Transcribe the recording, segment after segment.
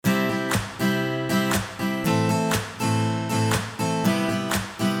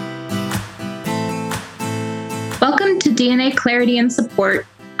to DNA Clarity and Support.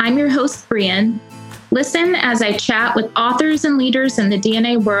 I'm your host, Brian. Listen as I chat with authors and leaders in the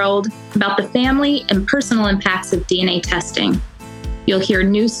DNA world about the family and personal impacts of DNA testing. You'll hear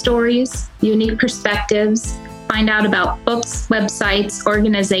news stories, unique perspectives, find out about books, websites,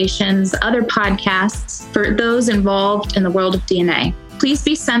 organizations, other podcasts for those involved in the world of DNA. Please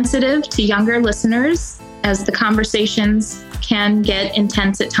be sensitive to younger listeners as the conversations can get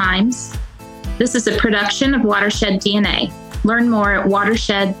intense at times. This is a production of Watershed DNA. Learn more at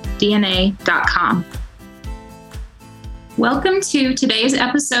watersheddna.com. Welcome to today's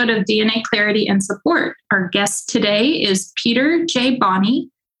episode of DNA Clarity and Support. Our guest today is Peter J.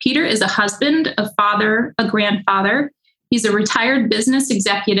 Bonney. Peter is a husband, a father, a grandfather. He's a retired business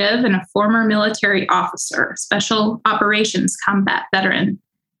executive and a former military officer, special operations combat veteran.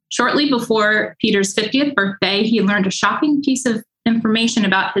 Shortly before Peter's 50th birthday, he learned a shocking piece of information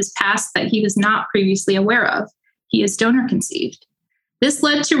about his past that he was not previously aware of. He is donor conceived. This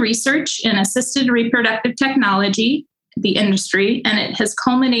led to research in assisted reproductive technology, the industry, and it has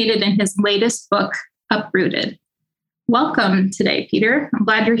culminated in his latest book, Uprooted. Welcome today, Peter. I'm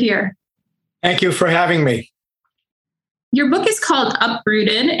glad you're here. Thank you for having me. Your book is called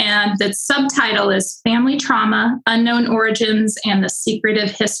Uprooted, and the subtitle is Family Trauma, Unknown Origins, and the Secretive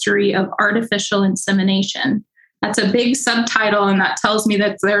History of Artificial Insemination. That's a big subtitle, and that tells me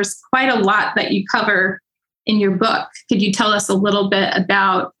that there's quite a lot that you cover in your book. Could you tell us a little bit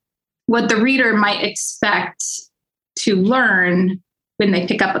about what the reader might expect to learn when they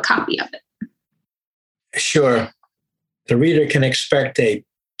pick up a copy of it? Sure. The reader can expect a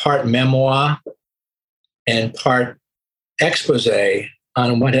part memoir and part expose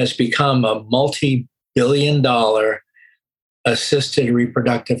on what has become a multi-billion-dollar assisted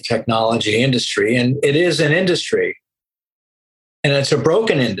reproductive technology industry. And it is an industry, and it's a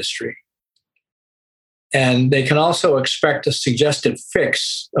broken industry. And they can also expect a suggested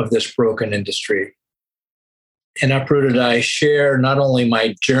fix of this broken industry. In Uprooted, I share not only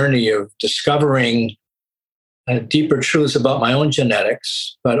my journey of discovering deeper truths about my own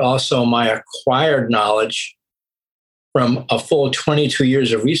genetics, but also my acquired knowledge from a full 22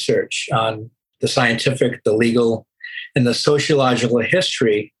 years of research on the scientific, the legal, and the sociological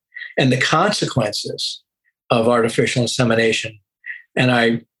history and the consequences of artificial insemination. And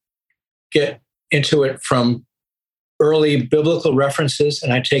I get into it from early biblical references,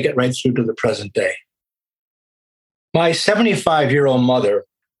 and I take it right through to the present day. My 75-year-old mother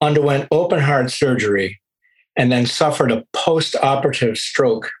underwent open-heart surgery and then suffered a post-operative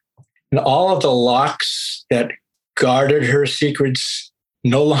stroke. And all of the locks that guarded her secrets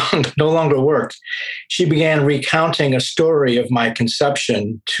no longer worked. She began recounting a story of my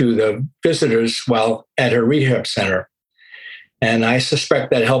conception to the visitors while at her rehab center. And I suspect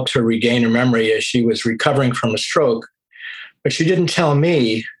that helped her regain her memory as she was recovering from a stroke. But she didn't tell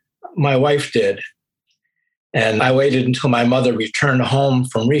me, my wife did. And I waited until my mother returned home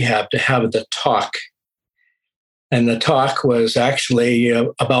from rehab to have the talk. And the talk was actually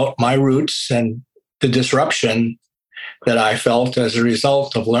about my roots and the disruption that I felt as a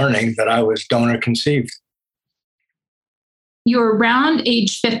result of learning that I was donor conceived. You were around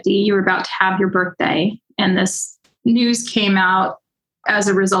age 50, you were about to have your birthday, and this news came out as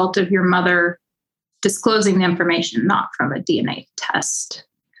a result of your mother disclosing the information, not from a DNA test,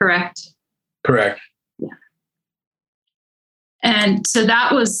 correct? Correct. Yeah. And so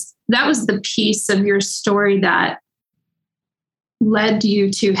that was the piece of your story that led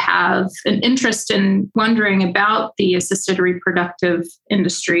you to have an interest in wondering about the assisted reproductive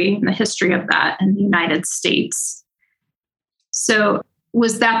industry and the history of that in the United States. So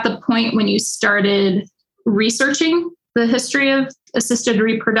was that the point when you started researching the history of assisted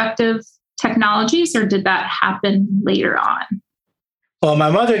reproductive technologies, or did that happen later on? Well,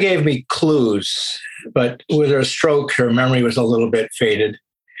 my mother gave me clues, but with her stroke, her memory was a little bit faded,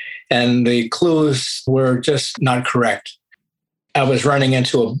 and the clues were just not correct. I was running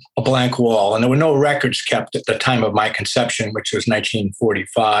into a blank wall, and there were no records kept at the time of my conception, which was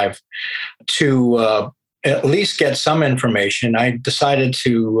 1945. To at least get some information, I decided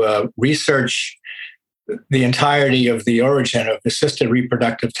to research the entirety of the origin of assisted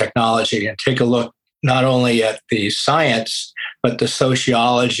reproductive technology and take a look not only at the science, but the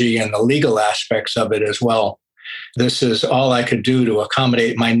sociology and the legal aspects of it as well. This is all I could do to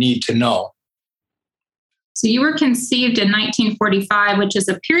accommodate my need to know. So you were conceived in 1945, which is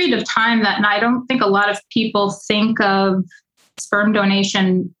a period of time that I don't think a lot of people think of sperm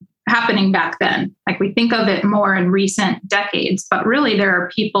donation happening back then. Like we think of it more in recent decades, but really there are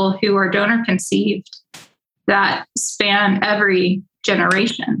people who are donor conceived that span every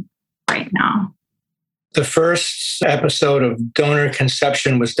generation right now. The first episode of donor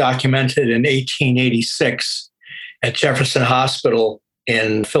conception was documented in 1886 at Jefferson Hospital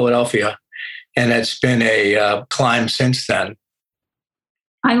in Philadelphia, and it's been a climb since then.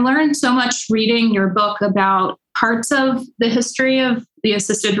 I learned so much reading your book about parts of the history of the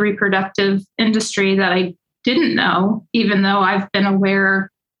assisted reproductive industry that I didn't know, even though I've been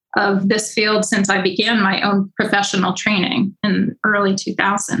aware of this field since I began my own professional training in early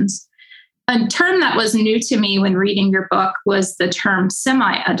 2000s. A term that was new to me when reading your book was the term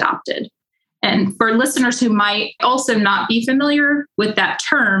semi-adopted. And for listeners who might also not be familiar with that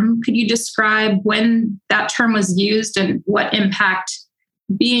term, could you describe when that term was used and what impact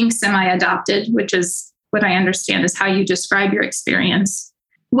being semi-adopted, which is what I understand is how you describe your experience,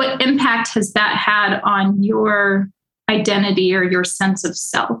 what impact has that had on your identity or your sense of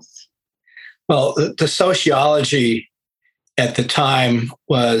self? Well, the sociology at the time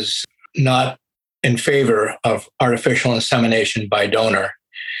was not in favor of artificial insemination by donor,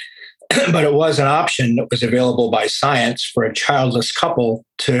 but it was an option that was available by science for a childless couple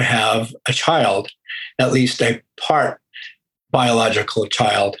to have a child, at least a part biological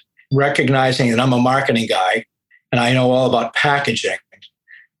child. Recognizing that I'm a marketing guy and I know all about packaging,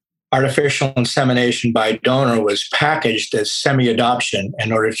 artificial insemination by donor was packaged as semi-adoption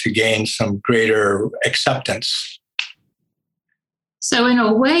in order to gain some greater acceptance. So in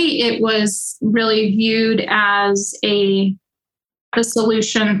a way, it was really viewed as a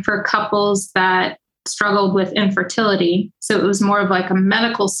solution for couples that struggled with infertility. So it was more of like a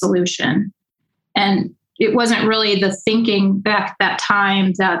medical solution. And it wasn't really the thinking back that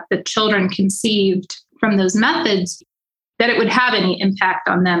time that the children conceived from those methods, that it would have any impact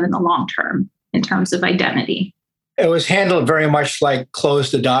on them in the long term in terms of identity. It was handled very much like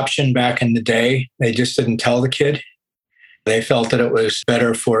closed adoption back in the day. They just didn't tell the kid. They felt that it was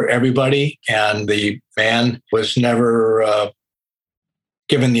better for everybody, and the man was never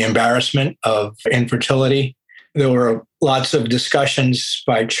given the embarrassment of infertility. There were lots of discussions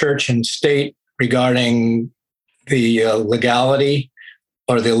by church and state regarding the legality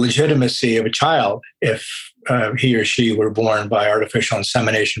or the legitimacy of a child if he or she were born by artificial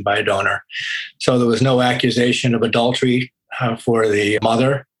insemination by a donor. So there was no accusation of adultery for the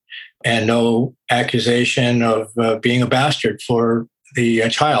mother, and no accusation of being a bastard for the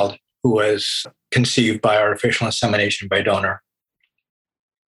child who was conceived by artificial insemination by donor.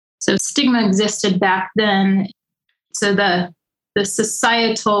 So stigma existed back then. So the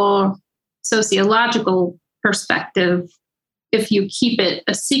societal, sociological perspective, if you keep it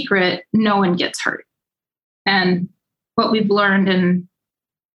a secret, no one gets hurt. And what we've learned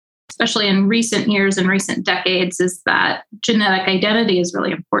especially in recent years and recent decades, is that genetic identity is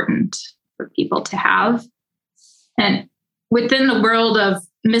really important for people to have. And within the world of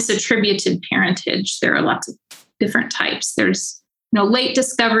misattributed parentage, there are lots of different types. There's late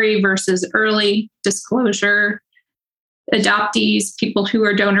discovery versus early disclosure, adoptees, people who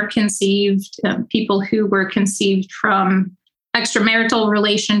are donor conceived, people who were conceived from extramarital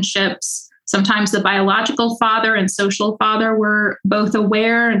relationships. Sometimes the biological father and social father were both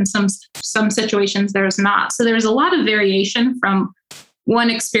aware, and some situations there's not. So there's a lot of variation from one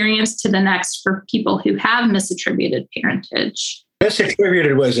experience to the next for people who have misattributed parentage.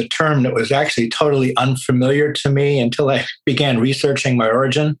 Misattributed was a term that was actually totally unfamiliar to me until I began researching my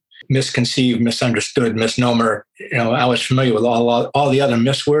origin. Misconceived, misunderstood, misnomer. I was familiar with all the other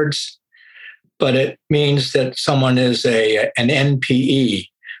miswords, but it means that someone is an NPE,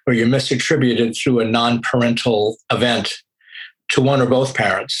 or you're misattributed through a non-parental event to one or both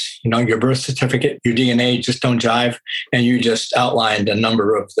parents. Your birth certificate, your DNA just don't jive, and you just outlined a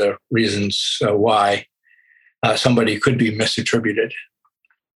number of the reasons why somebody could be misattributed.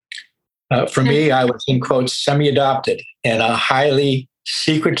 For me, I was, in quotes, semi-adopted in a highly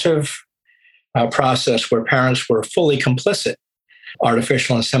secretive process where parents were fully complicit.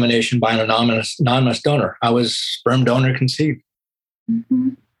 Artificial insemination by an anonymous donor. I was sperm donor conceived. Mm-hmm.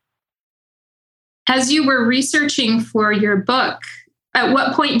 As you were researching for your book, at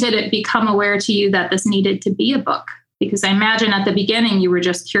what point did it become aware to you that this needed to be a book? Because I imagine at the beginning you were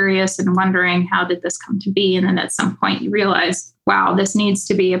just curious and wondering, how did this come to be? And then at some point you realized, wow, this needs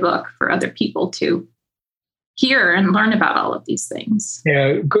to be a book for other people to hear and learn about all of these things.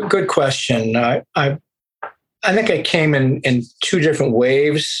 Yeah, good question. I think I came in two different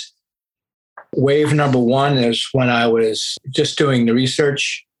waves. Wave number one is when I was just doing the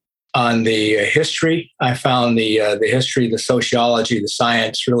research on the history. I found the history, the sociology, the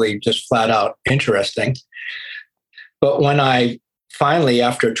science really just flat out interesting. But when I finally,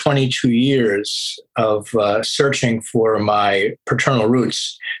 after 22 years of searching for my paternal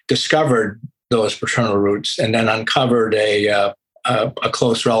roots, discovered those paternal roots, and then uncovered a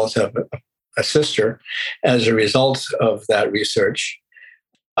close relative, a sister, as a result of that research.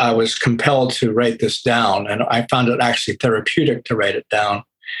 I was compelled to write this down, and I found it actually therapeutic to write it down.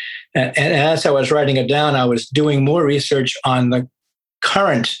 And as I was writing it down, I was doing more research on the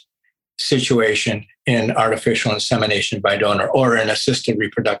current situation in artificial insemination by donor or in assisted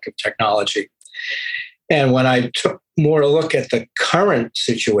reproductive technology. And when I took more a look at the current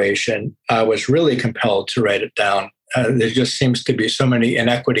situation, I was really compelled to write it down. There just seems to be so many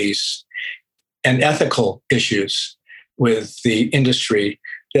inequities and ethical issues with the industry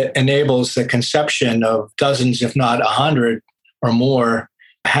that enables the conception of dozens, if not 100 or more,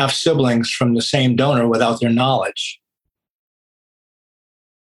 half siblings from the same donor without their knowledge.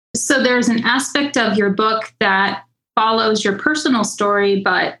 So there's an aspect of your book that follows your personal story,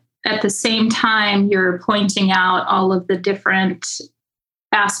 but at the same time, you're pointing out all of the different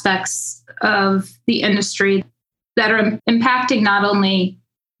aspects of the industry that are impacting not only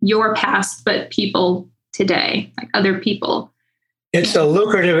your past, but people today, like other people. It's a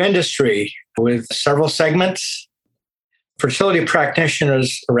lucrative industry with several segments. Fertility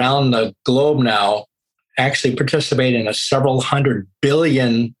practitioners around the globe now actually participate in a several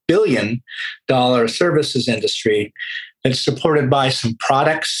billion dollar services industry that's supported by some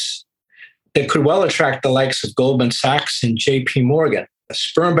products that could well attract the likes of Goldman Sachs and JP Morgan. The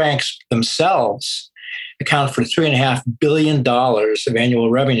sperm banks themselves account for $3.5 billion of annual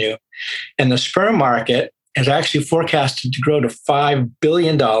revenue. And the sperm market is actually forecasted to grow to $5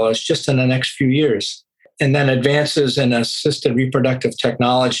 billion just in the next few years. And then advances in assisted reproductive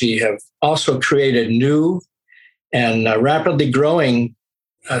technology have also created new and rapidly growing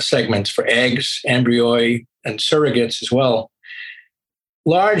segments for eggs, embryoi, and surrogates as well.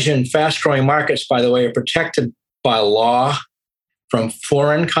 Large and fast-growing markets, by the way, are protected by law from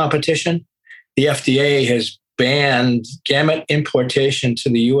foreign competition. The FDA has banned gamete importation to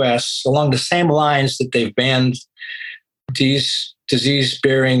the U.S. along the same lines that they've banned these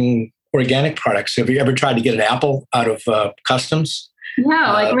disease-bearing organic products. Have you ever tried to get an apple out of customs?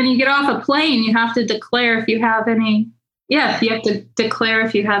 Yeah, like when you get off a plane, you have to declare if you have any. Yeah, you have to declare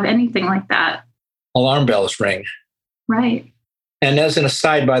if you have anything like that. Alarm bells ring. Right. And as an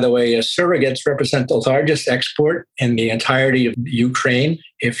aside, by the way, surrogates represent the largest export in the entirety of Ukraine.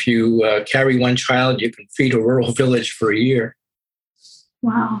 If you carry one child, you can feed a rural village for a year.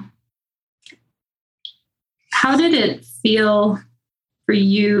 Wow. How did it feel for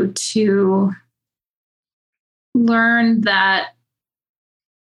you to learn that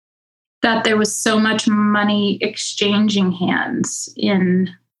there was so much money exchanging hands in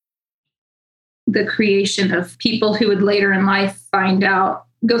the creation of people who would later in life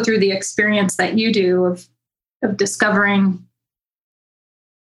go through the experience that you do of discovering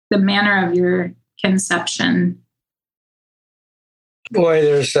the manner of your conception? Boy,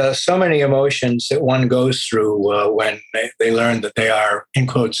 there's so many emotions that one goes through when they learn that they are, in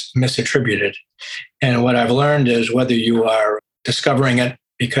quotes, misattributed. And what I've learned is whether you are discovering it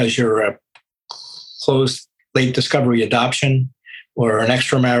because you're a closed late discovery adoption or an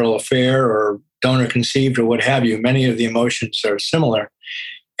extramarital affair or donor conceived or what have you, many of the emotions are similar.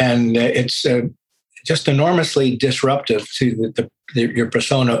 And it's just enormously disruptive to your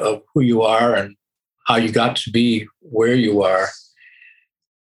persona of who you are and how you got to be where you are.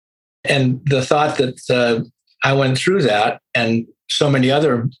 And the thought that I went through that, and so many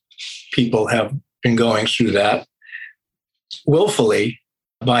other people have been going through that willfully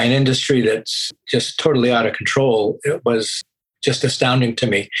by an industry that's just totally out of control, it was just astounding to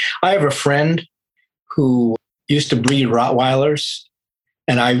me. I have a friend who used to breed Rottweilers,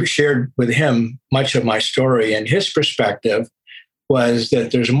 and I shared with him much of my story. And his perspective was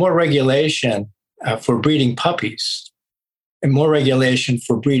that there's more regulation for breeding puppies and more regulation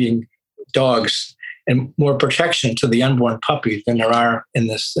for breeding dogs and more protection to the unborn puppy than there are in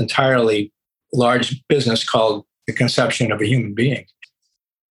this entirely large business called the conception of a human being.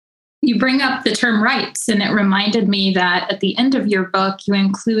 You bring up the term rights, and it reminded me that at the end of your book, you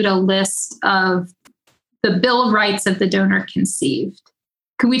include a list of the Bill of Rights of the donor conceived.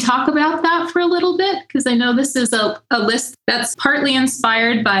 Can we talk about that for a little bit? Because I know this is a list that's partly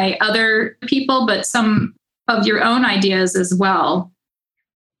inspired by other people, but some of your own ideas as well.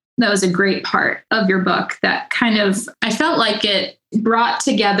 That was a great part of your book that kind of, I felt like it brought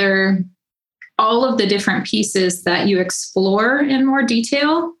together all of the different pieces that you explore in more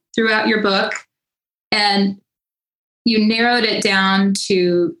detail throughout your book. And you narrowed it down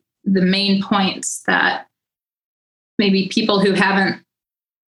to the main points that maybe people who haven't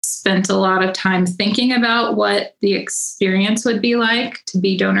spent a lot of time thinking about what the experience would be like to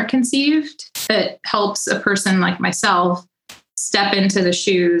be donor conceived. It helps a person like myself step into the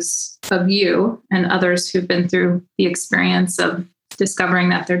shoes of you and others who've been through the experience of discovering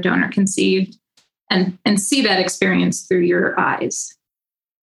that they're donor conceived and see that experience through your eyes.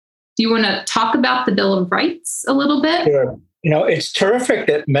 Do you want to talk about the Bill of Rights a little bit? Sure. It's terrific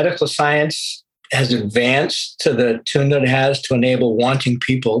that medical science has advanced to the tune that it has to enable wanting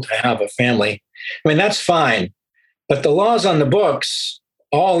people to have a family. I mean, that's fine. But the laws on the books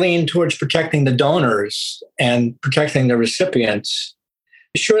all lean towards protecting the donors and protecting the recipients.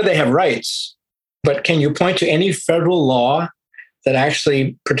 Sure, they have rights, but can you point to any federal law that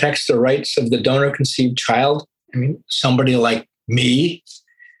actually protects the rights of the donor-conceived child? I mean, somebody like me,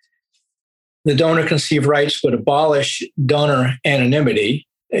 the donor-conceived rights would abolish donor anonymity.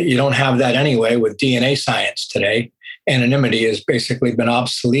 You don't have that anyway with DNA science today. Anonymity has basically been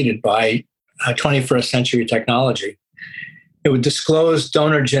obsoleted by 21st century technology. It would disclose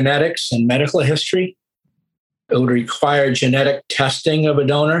donor genetics and medical history. It would require genetic testing of a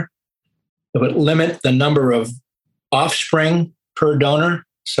donor. It would limit the number of offspring per donor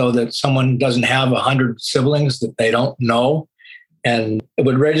so that someone doesn't have 100 siblings that they don't know. And it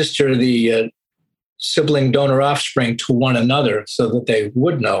would register the sibling donor offspring to one another so that they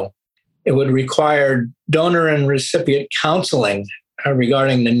would know. It would require donor and recipient counseling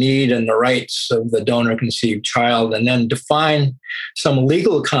regarding the need and the rights of the donor-conceived child, and then define some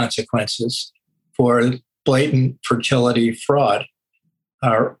legal consequences for blatant fertility fraud.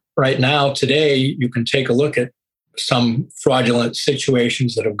 Right now, today, you can take a look at some fraudulent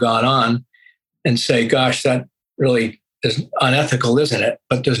situations that have gone on and say, gosh, that really is unethical, isn't it?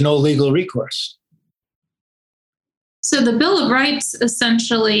 But there's no legal recourse. So the Bill of Rights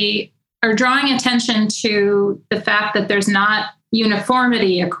essentially are drawing attention to the fact that there's not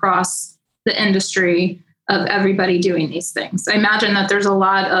uniformity across the industry of everybody doing these things. I imagine that there's a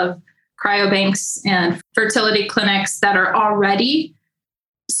lot of cryobanks and fertility clinics that are already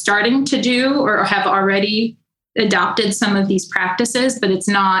starting to do or have already adopted some of these practices, but it's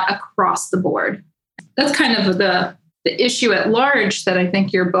not across the board. That's kind of the issue at large that I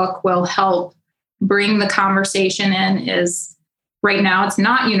think your book will help bring the conversation in is right now it's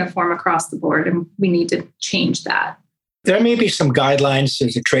not uniform across the board, and we need to change that. There may be some guidelines.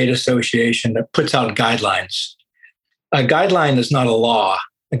 There's a trade association that puts out guidelines. A guideline is not a law.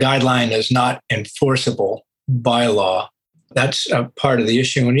 A guideline is not enforceable by law. That's a part of the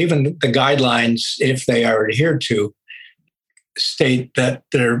issue. And even the guidelines, if they are adhered to, state that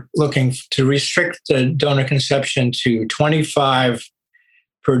they're looking to restrict the donor conception to 25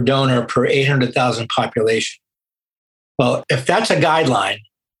 per donor per 800,000 population. Well, if that's a guideline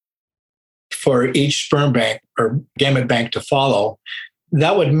for each sperm bank or gamete bank to follow,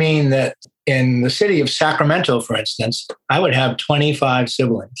 that would mean that in the city of Sacramento, for instance, I would have 25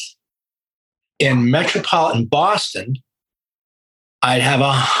 siblings. In metropolitan Boston, I'd have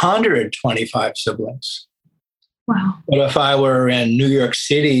 125 siblings. Wow. But if I were in New York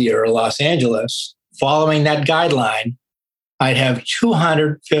City or Los Angeles, following that guideline, I'd have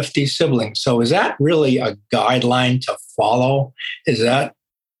 250 siblings. So is that really a guideline to follow? And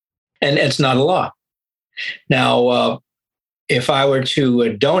it's not a law. Now, if I were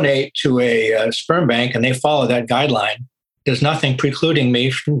to donate to a sperm bank and they follow that guideline, there's nothing precluding me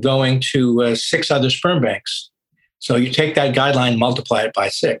from going to 6 other sperm banks. So you take that guideline, multiply it by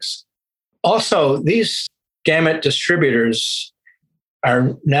 6. Also, these gamete distributors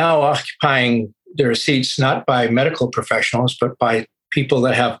are now occupying their seats not by medical professionals, but by people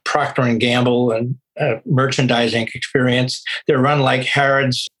that have Procter & Gamble and merchandising experience. They're run like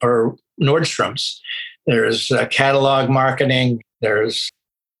Harrods or Nordstrom's. There's catalog marketing.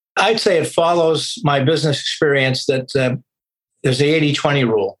 I'd say it follows my business experience that there's the 80-20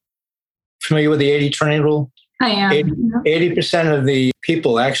 rule. Familiar with the 80-20 rule? I am. 80% of the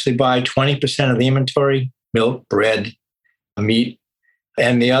people actually buy 20% of the inventory, milk, bread, meat,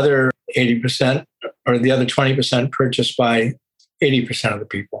 and the other 80% or the other 20% purchased by 80% of the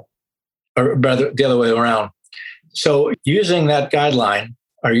people, or rather the other way around. So using that guideline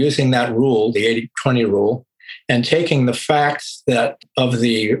or using that rule, the 80-20 rule, and taking the facts that of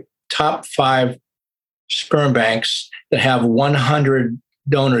the top 5 sperm banks that have 100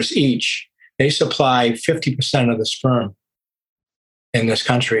 donors each, they supply 50% of the sperm in this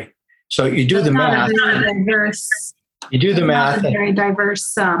country. So you do the math. You do the math. A very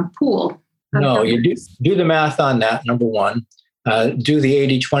diverse pool. No, you do the math on that, number one. Do the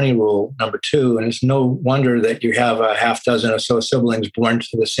 80-20 rule, number 2. And it's no wonder that you have a half dozen or so siblings born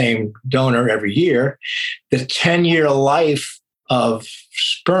to the same donor every year. The 10-year life of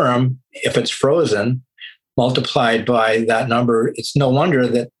sperm, if it's frozen, multiplied by that number, it's no wonder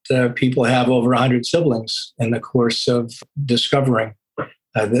that people have over 100 siblings in the course of discovering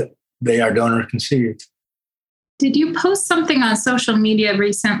that they are donor conceived. Did you post something on social media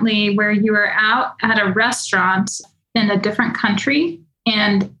recently where you were out at a restaurant in a different country,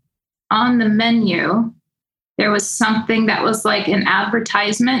 and on the menu there was something that was like an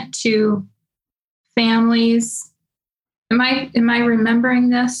advertisement to families? Am I remembering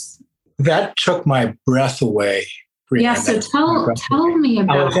this? That took my breath away. Brianna. Yeah, so tell me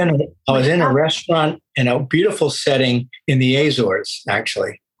about it. I was in a restaurant in a beautiful setting in the Azores,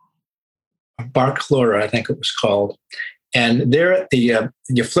 actually. Barclora, I think it was called. And there at the,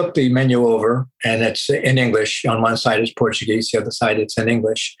 you flip the menu over and it's in English. On one side it's Portuguese, the other side it's in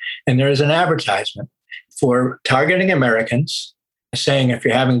English. And there is an advertisement for targeting Americans saying, if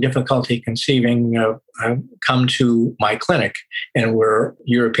you're having difficulty conceiving, come to my clinic, and we're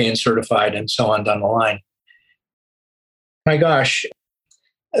European certified and so on down the line. My gosh,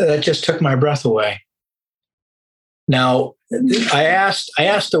 that just took my breath away. Now, I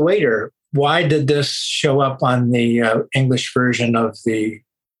asked the waiter, why did this show up on the English version of the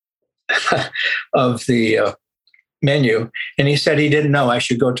menu? And he said he didn't know. I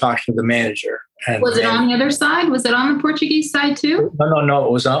should go talk to the manager. And was it on the other side? Was it on the Portuguese side too? No.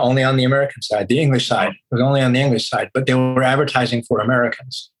 It was only on the American side, the English side. It was only on the English side, but they were advertising for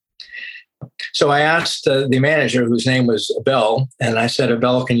Americans. So I asked the manager, whose name was Abel, and I said,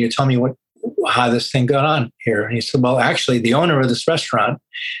 Abel, can you tell me how this thing got on here? And he said, well, actually, the owner of this restaurant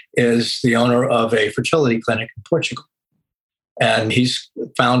is the owner of a fertility clinic in Portugal. And he's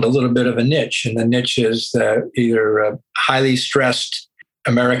found a little bit of a niche, and the niche is either highly stressed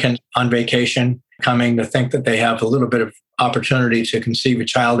Americans on vacation coming to think that they have a little bit of opportunity to conceive a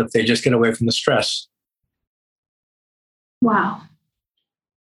child if they just get away from the stress. Wow.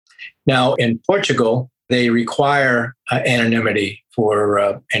 Now, in Portugal, they require anonymity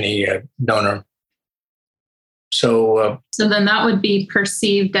for any donor. So then that would be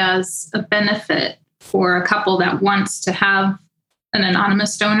perceived as a benefit for a couple that wants to have an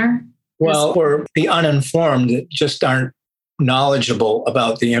anonymous donor? Well, or the uninformed that just aren't knowledgeable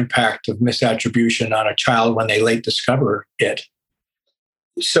about the impact of misattribution on a child when they late discover it.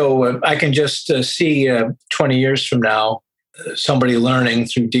 So I can just see 20 years from now, somebody learning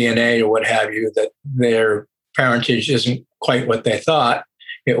through DNA or what have you that their parentage isn't quite what they thought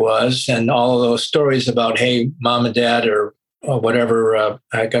it was. And all of those stories about, hey, mom and dad or whatever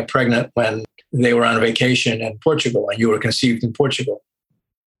got pregnant when they were on vacation in Portugal and you were conceived in Portugal.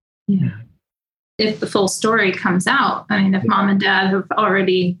 Yeah. If the full story comes out, I mean, if mom and dad have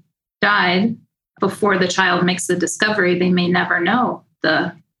already died before the child makes the discovery, they may never know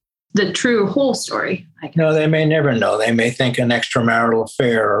the true whole story. No, they may never know. They may think an extramarital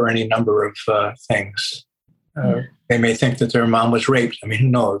affair or any number of things. They may think that their mom was raped. I mean, who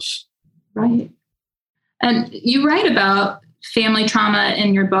knows? Right. And you write about family trauma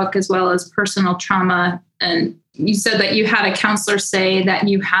in your book as well as personal trauma. And you said that you had a counselor say that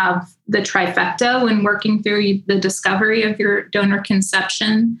you have the trifecta when working through the discovery of your donor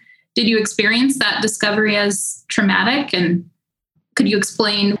conception. Did you experience that discovery as traumatic? And could you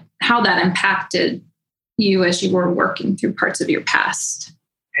explain how that impacted you as you were working through parts of your past?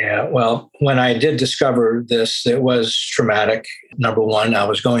 Yeah, well, when I did discover this, it was traumatic. Number one, I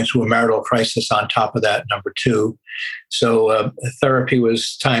was going through a marital crisis on top of that. Number two, so therapy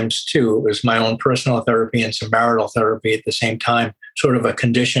was times two. It was my own personal therapy and some marital therapy at the same time, sort of a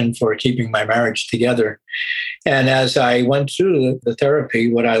condition for keeping my marriage together. And as I went through the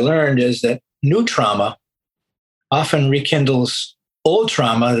therapy, what I learned is that new trauma often rekindles old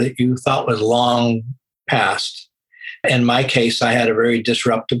trauma that you thought was long past. In my case, I had a very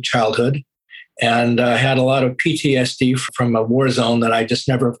disruptive childhood and I had a lot of PTSD from a war zone that I just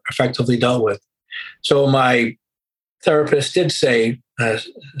never effectively dealt with. So my therapist did say,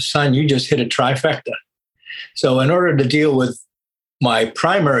 son, you just hit a trifecta. So in order to deal with my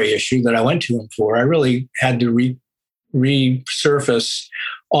primary issue that I went to him for, I really had to resurface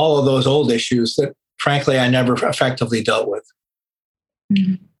all of those old issues that, frankly, I never effectively dealt with.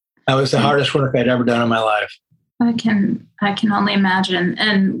 Mm-hmm. That was the hardest work I'd ever done in my life. I can only imagine.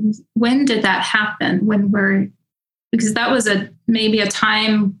 And when did that happen? Because that was maybe a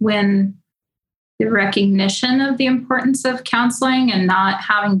time when the recognition of the importance of counseling and not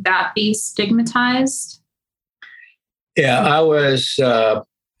having that be stigmatized. Yeah, it was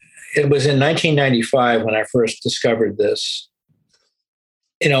in 1995 when I first discovered this.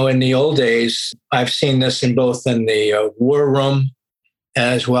 You know, in the old days, I've seen this in both in the war room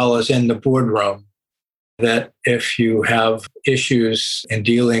as well as in the boardroom. that if you have issues in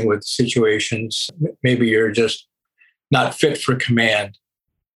dealing with situations, maybe you're just not fit for command.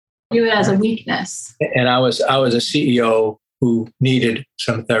 View it as a weakness. And I was a CEO who needed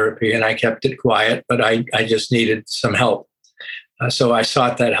some therapy, and I kept it quiet, but I just needed some help. So I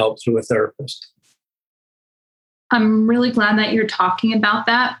sought that help through a therapist. I'm really glad that you're talking about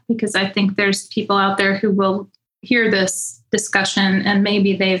that, because I think there's people out there who will hear this discussion and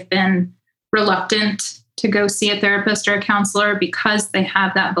maybe they've been reluctant to go see a therapist or a counselor because they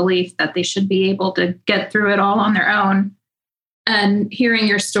have that belief that they should be able to get through it all on their own. And hearing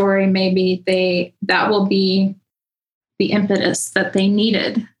your story, maybe that will be the impetus that they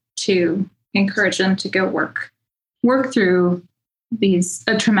needed to encourage them to go work through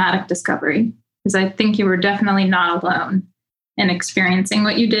a traumatic discovery. Because I think you were definitely not alone in experiencing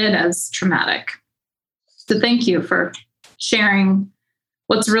what you did as traumatic. So thank you for sharing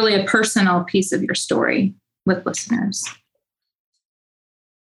what's really a personal piece of your story with listeners.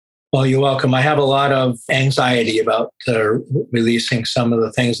 Well, you're welcome. I have a lot of anxiety about releasing some of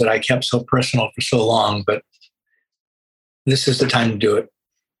the things that I kept so personal for so long, but this is the time to do it.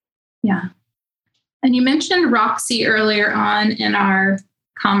 Yeah. And you mentioned Roxy earlier on in our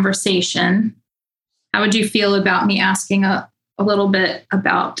conversation. How would you feel about me asking a little bit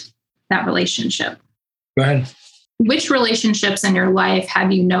about that relationship? Go ahead. Which relationships in your life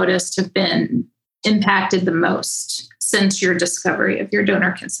have you noticed have been impacted the most since your discovery of your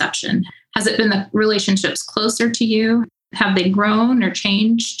donor conception? Has it been the relationships closer to you? Have they grown or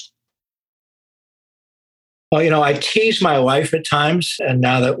changed? Well, I tease my wife at times, and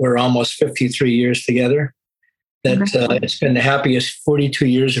now that we're almost 53 years together, that it's been the happiest 42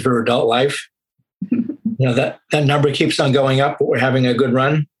 years of her adult life. That number keeps on going up, but we're having a good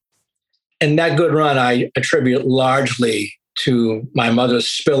run. And that good run, I attribute largely to my mother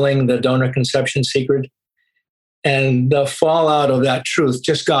spilling the donor conception secret. And the fallout of that truth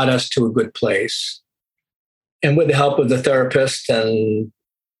just got us to a good place. And with the help of the therapist and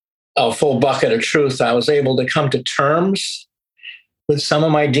a full bucket of truth, I was able to come to terms with some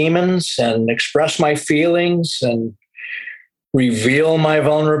of my demons and express my feelings and reveal my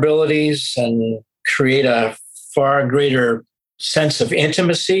vulnerabilities and create a far greater sense of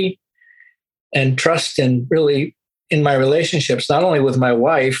intimacy and trust in my relationships, not only with my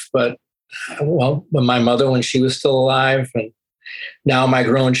wife, but with my mother when she was still alive, and now my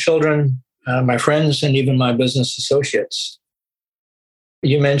grown children, my friends, and even my business associates.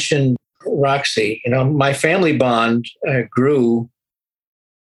 You mentioned Roxy. My family bond grew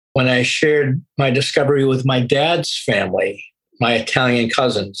when I shared my discovery with my dad's family, my Italian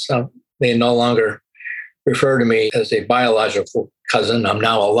cousins. They no longer refer to me as a biological cousin. I'm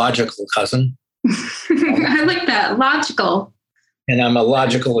now a logical cousin. I like that. Logical. And I'm a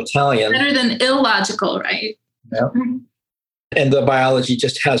logical Italian. Better than illogical, right? Yeah. And the biology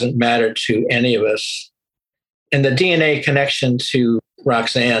just hasn't mattered to any of us. And the DNA connection to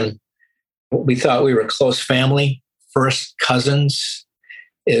Roxanne, we thought we were close family, first cousins,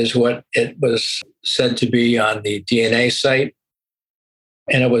 is what it was said to be on the DNA site.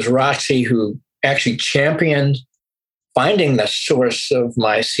 And it was Roxy who actually championed finding the source of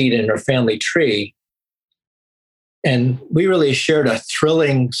my seed in her family tree. And we really shared a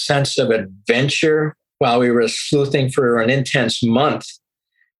thrilling sense of adventure while we were sleuthing for an intense month,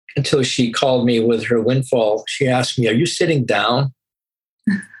 until she called me with her windfall. She asked me, "Are you sitting down?"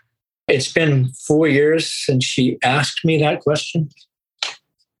 It's been 4 years since she asked me that question.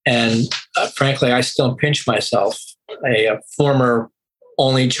 And frankly, I still pinch myself, a former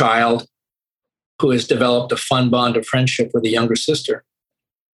only child who has developed a fun bond of friendship with a younger sister.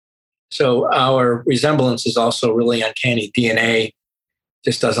 So our resemblance is also really uncanny. DNA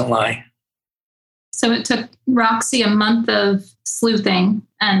just doesn't lie. So it took Roxy a month of sleuthing,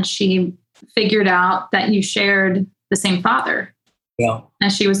 and she figured out that you shared the same father. Yeah.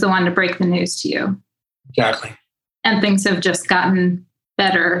 And she was the one to break the news to you. Exactly. And things have just gotten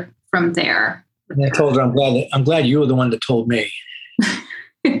better from there. And I told her, I'm glad you were the one that told me.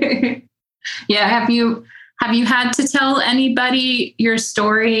 Yeah. Have you had to tell anybody your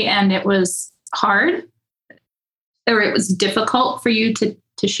story and it was hard, or it was difficult for you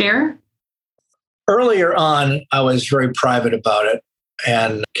to share? Earlier on, I was very private about it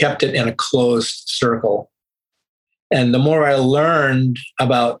and kept it in a closed circle. And the more I learned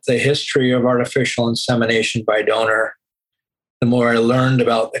about the history of artificial insemination by donor, the more I learned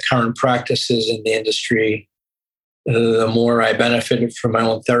about the current practices in the industry, the more I benefited from my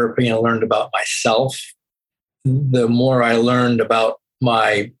own therapy and learned about myself, the more I learned about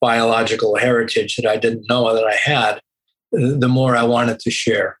my biological heritage that I didn't know that I had, the more I wanted to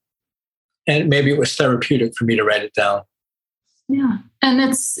share. And maybe it was therapeutic for me to write it down. Yeah. And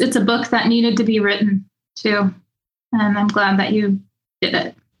it's a book that needed to be written too. And I'm glad that you did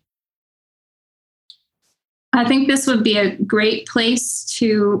it. I think this would be a great place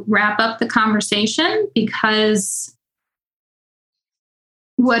to wrap up the conversation, because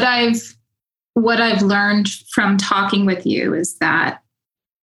what I've learned from talking with you is that,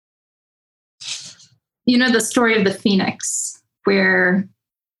 the story of the phoenix, where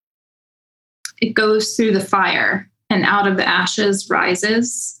it goes through the fire and out of the ashes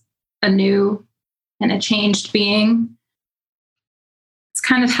rises a new and a changed being. It's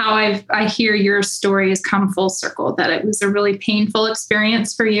kind of how I hear your story has come full circle, that it was a really painful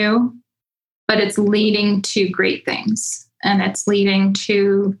experience for you, but it's leading to great things. And it's leading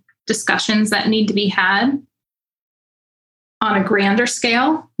to discussions that need to be had on a grander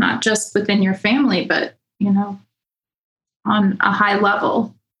scale, not just within your family, but, on a high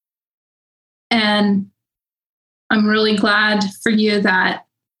level. And I'm really glad for you that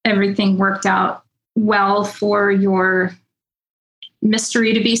everything worked out well for your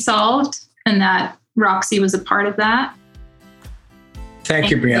mystery to be solved, and that Roxy was a part of that. Thank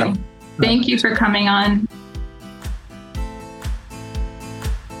you, Brianna. Thank you for coming on.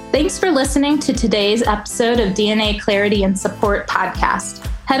 Thanks for listening to today's episode of DNA Clarity and Support podcast.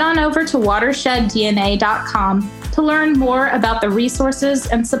 Head on over to watersheddDNA.com to learn more about the resources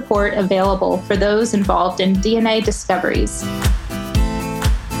and support available for those involved in DNA discoveries.